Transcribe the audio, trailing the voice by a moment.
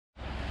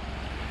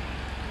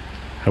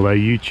Hello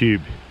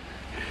YouTube,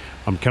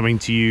 I'm coming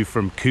to you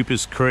from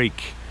Cooper's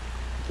Creek,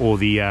 or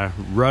the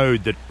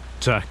road that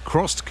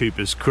crossed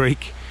Cooper's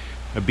Creek,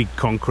 a big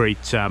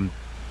concrete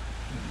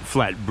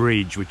flat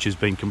bridge which has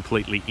been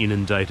completely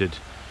inundated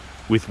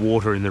with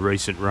water in the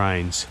recent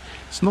rains.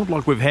 It's not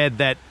like we've had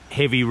that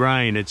heavy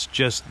rain, it's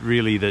just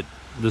really that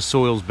the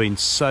soil's been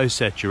so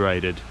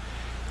saturated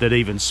that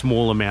even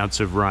small amounts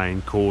of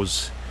rain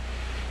cause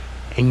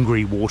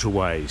angry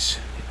waterways,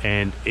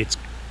 and it's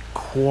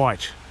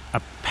quite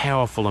a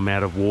powerful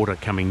amount of water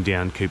coming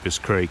down Cooper's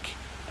Creek,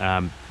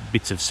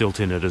 bits of silt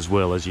in it as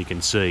well, as you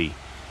can see.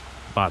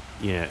 But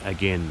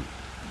again,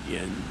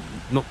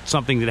 not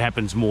something that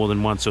happens more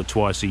than once or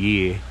twice a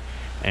year,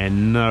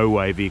 and no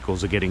way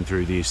vehicles are getting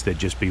through this. They'd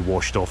just be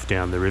washed off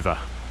down the river.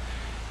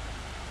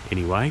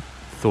 Anyway,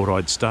 thought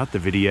I'd start the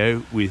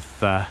video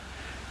with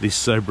this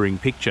sobering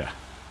picture.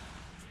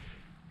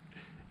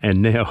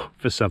 And now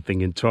for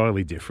something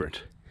entirely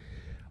different.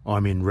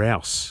 I'm in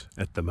Rouse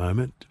at the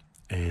moment,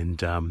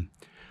 and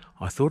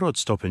I thought I'd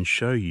stop and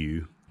show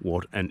you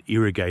what an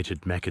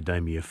irrigated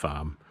macadamia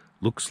farm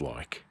looks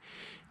like.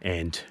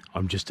 And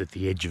I'm just at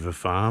the edge of a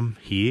farm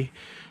here,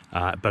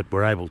 but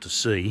we're able to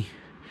see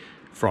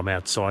from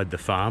outside the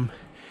farm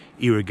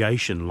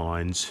irrigation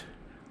lines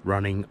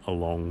running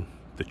along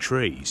the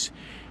trees.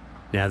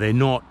 Now, they're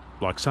not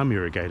like some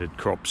irrigated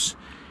crops,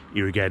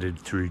 irrigated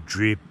through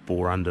drip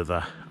or under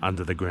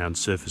the ground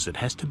surface. It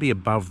has to be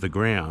above the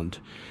ground,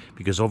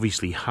 because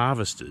obviously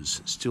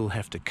harvesters still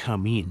have to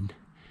come in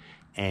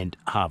and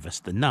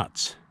harvest the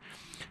nuts.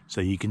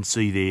 So you can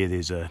see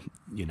there's a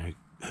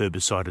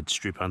herbicided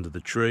strip under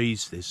the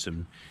trees. There's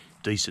some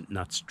decent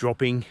nuts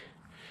dropping.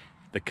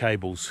 The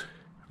cables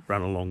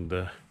run along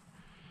the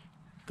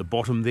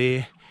bottom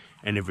there,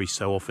 and every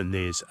so often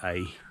there's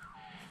a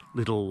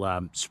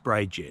little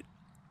spray jet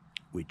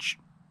which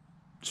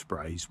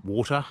sprays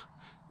water,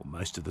 or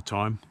most of the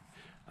time,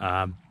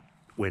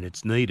 when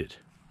it's needed.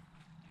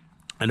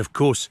 And of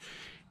course,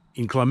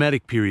 in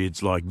climatic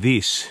periods like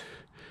this,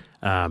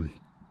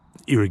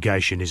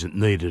 irrigation isn't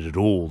needed at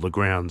all. The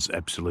ground's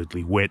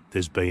absolutely wet.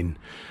 There's been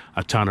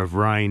a ton of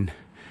rain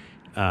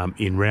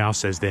in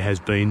Rouse, as there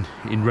has been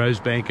in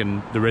Rosebank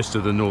and the rest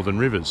of the northern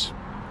rivers.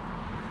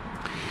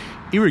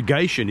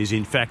 Irrigation is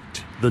in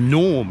fact the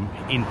norm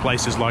in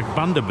places like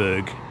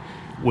Bundaberg,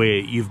 where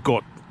you've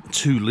got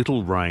too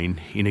little rain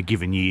in a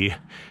given year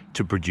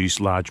to produce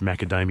large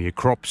macadamia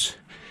crops,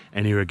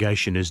 and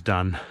irrigation is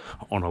done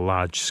on a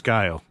large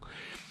scale.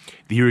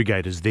 The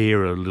irrigators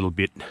there are a little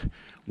bit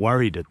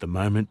worried at the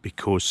moment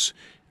because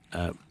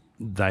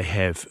they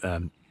have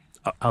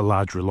a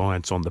large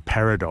reliance on the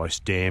Paradise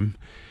Dam,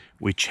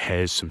 which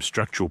has some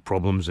structural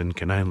problems and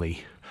can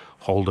only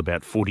hold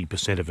about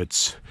 40% of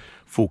its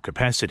full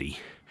capacity.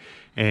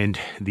 And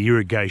the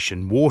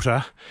irrigation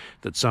water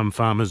that some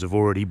farmers have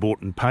already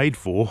bought and paid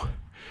for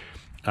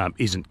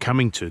isn't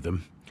coming to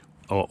them,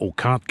 or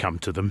can't come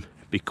to them,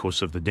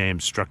 because of the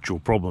dam's structural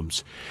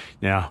problems.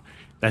 Now,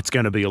 that's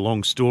going to be a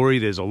long story.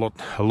 There's a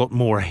lot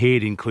more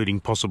ahead, including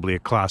possibly a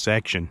class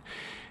action,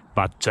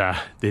 but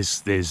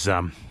there's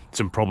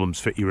some problems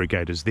for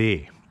irrigators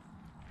there.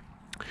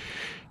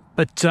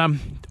 But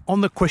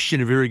on the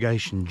question of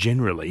irrigation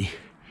generally,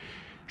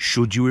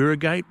 should you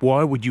irrigate?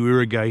 Why would you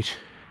irrigate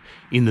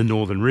in the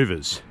northern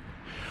rivers?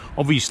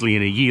 Obviously,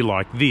 in a year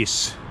like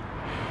this,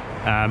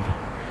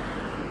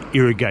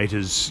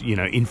 irrigators,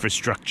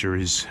 infrastructure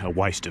is a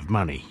waste of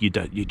money. You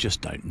just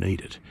don't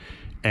need it.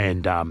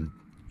 And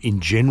in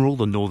general,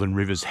 the northern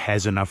rivers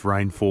has enough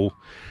rainfall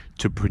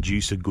to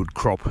produce a good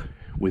crop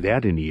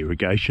without any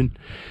irrigation,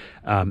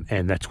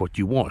 and that's what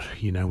you want.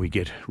 We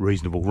get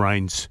reasonable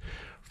rains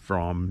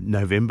from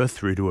November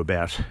through to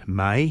about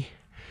May,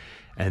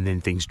 and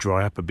then things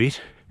dry up a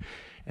bit,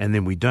 and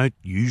then we don't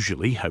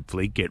usually,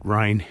 hopefully, get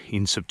rain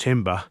in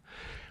September,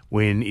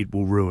 when it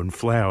will ruin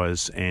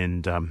flowers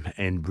and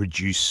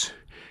reduce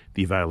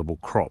the available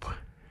crop.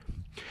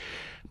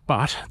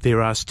 But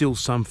there are still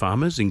some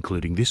farmers,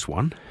 including this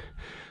one,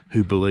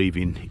 who believe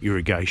in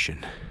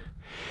irrigation.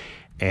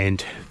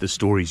 And the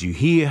stories you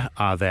hear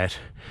are that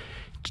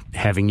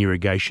having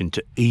irrigation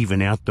to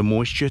even out the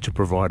moisture, to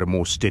provide a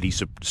more steady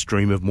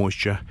stream of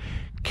moisture,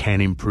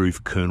 can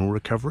improve kernel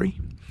recovery,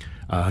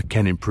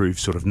 can improve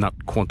sort of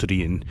nut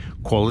quantity and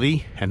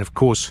quality. And of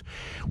course,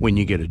 when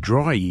you get a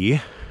dry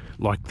year,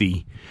 like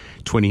the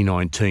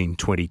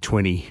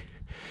 2019-2020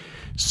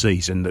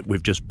 season that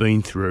we've just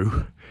been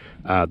through,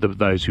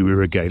 those who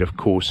irrigate, of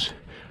course,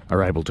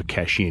 are able to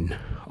cash in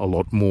a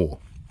lot more.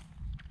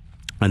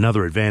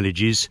 Another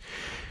advantage is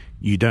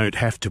you don't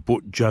have to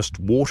put just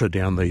water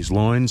down these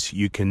lines.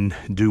 You can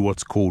do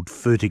what's called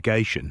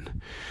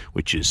fertigation,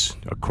 which is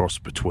a cross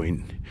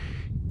between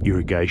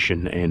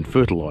irrigation and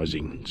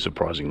fertilizing,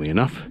 surprisingly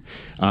enough.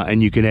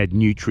 And you can add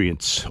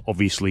nutrients,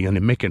 obviously in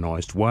a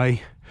mechanized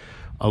way,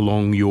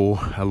 along your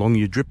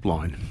drip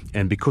line.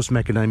 And because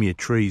macadamia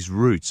trees'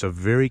 roots are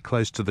very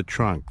close to the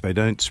trunk, they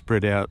don't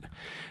spread out,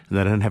 and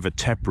they don't have a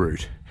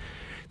taproot,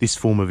 this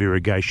form of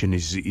irrigation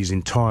is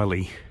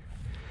entirely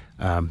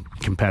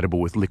compatible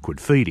with liquid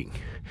feeding.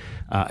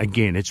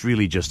 Again, it's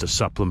really just a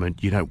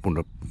supplement. You don't want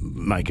to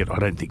make it, I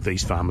don't think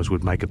these farmers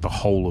would make it the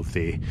whole of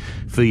their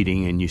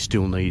feeding, and you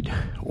still need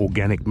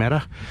organic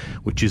matter,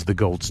 which is the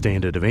gold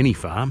standard of any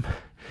farm.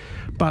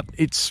 But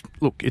it's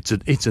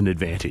an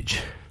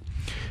advantage.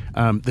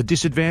 The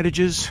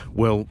disadvantages,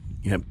 well,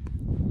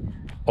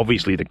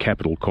 obviously the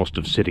capital cost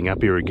of setting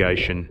up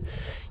irrigation.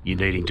 You're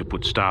needing to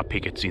put star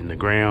pickets in the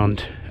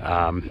ground.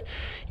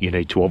 You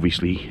need to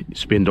obviously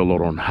spend a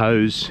lot on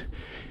hose,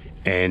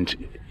 and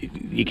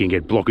you can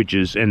get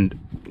blockages, and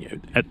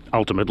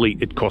ultimately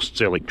it costs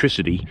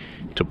electricity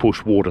to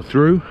push water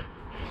through.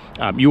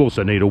 You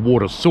also need a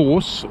water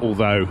source,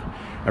 although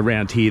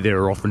around here there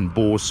are often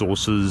bore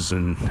sources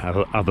and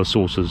other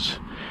sources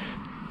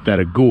that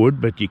are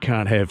good, but you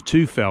can't have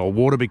too foul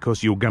water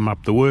because you'll gum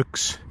up the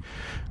works,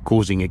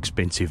 causing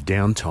expensive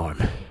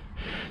downtime.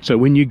 So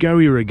when you go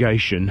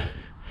irrigation,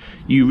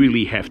 you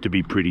really have to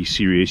be pretty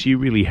serious. You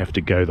really have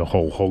to go the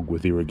whole hog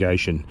with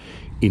irrigation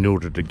in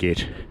order to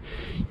get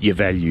your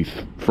value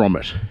from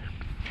it.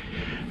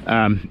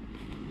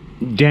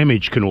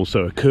 Damage can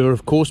also occur,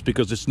 of course,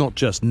 because it's not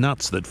just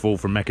nuts that fall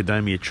from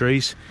macadamia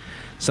trees.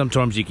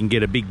 Sometimes you can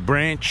get a big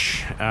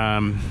branch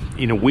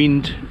in a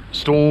wind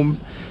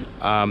storm.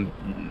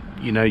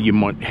 You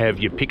might have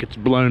your pickets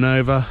blown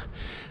over.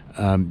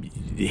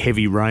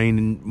 Heavy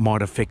rain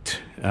might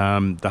affect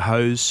the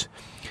hose,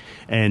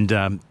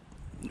 and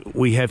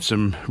we have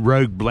some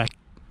rogue black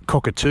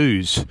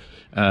cockatoos,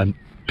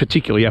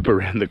 particularly up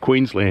around the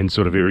Queensland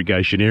sort of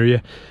irrigation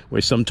area,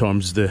 where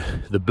sometimes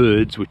the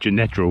birds, which are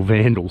natural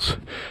vandals,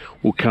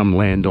 will come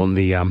land on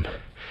the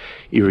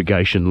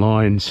irrigation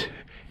lines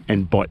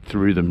and bite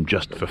through them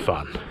just for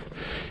fun.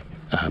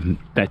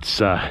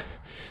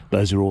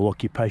 Those are all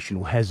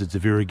occupational hazards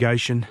of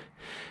irrigation,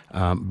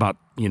 but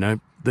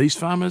these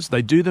farmers,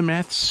 they do the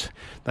maths.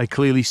 They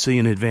clearly see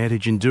an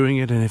advantage in doing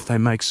it, and if they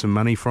make some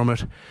money from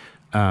it,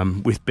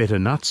 with better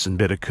nuts and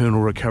better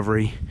kernel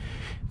recovery,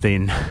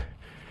 then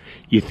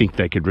you think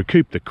they could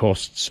recoup the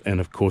costs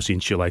and of course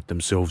insulate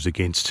themselves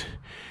against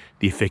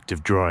the effect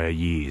of drier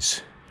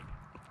years.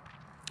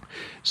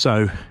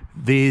 So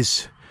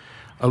there's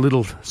a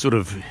little sort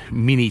of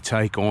mini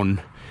take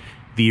on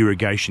the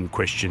irrigation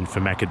question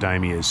for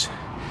macadamias.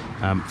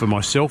 For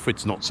myself,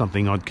 it's not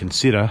something I'd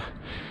consider,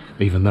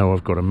 even though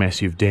I've got a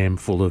massive dam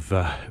full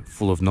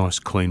of nice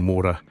clean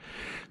water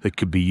that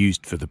could be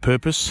used for the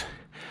purpose.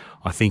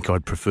 I think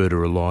I'd prefer to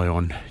rely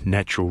on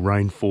natural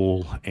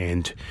rainfall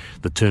and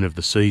the turn of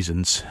the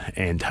seasons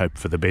and hope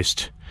for the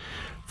best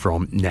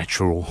from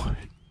natural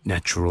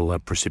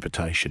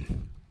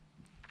precipitation.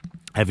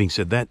 Having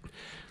said that,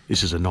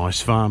 this is a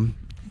nice farm.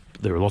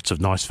 There are lots of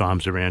nice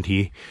farms around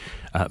here.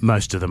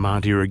 Most of them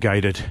aren't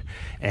irrigated,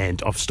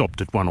 and I've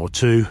stopped at one or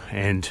two,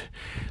 and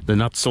the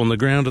nuts on the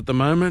ground at the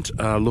moment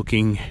are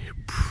looking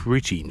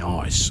pretty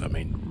nice. I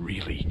mean,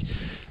 really,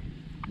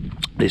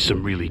 there's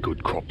some really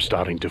good crops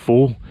starting to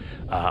fall.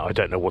 I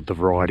don't know what the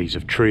varieties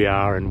of tree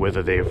are and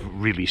whether they've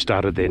really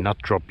started their nut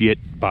drop yet,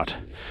 but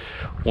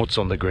what's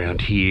on the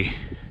ground here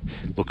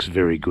looks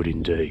very good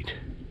indeed.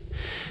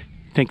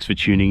 Thanks for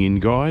tuning in,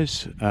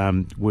 guys.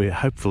 We're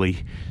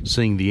hopefully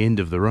seeing the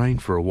end of the rain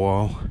for a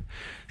while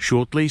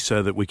shortly,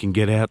 so that we can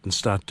get out and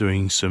start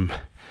doing some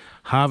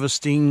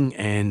harvesting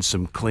and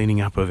some cleaning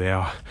up of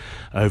our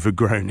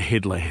overgrown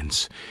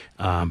headlands.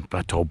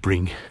 But I'll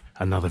bring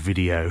another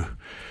video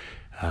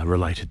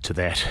related to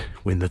that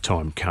when the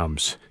time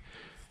comes.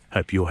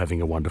 Hope you're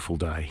having a wonderful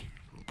day.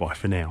 Bye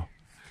for now.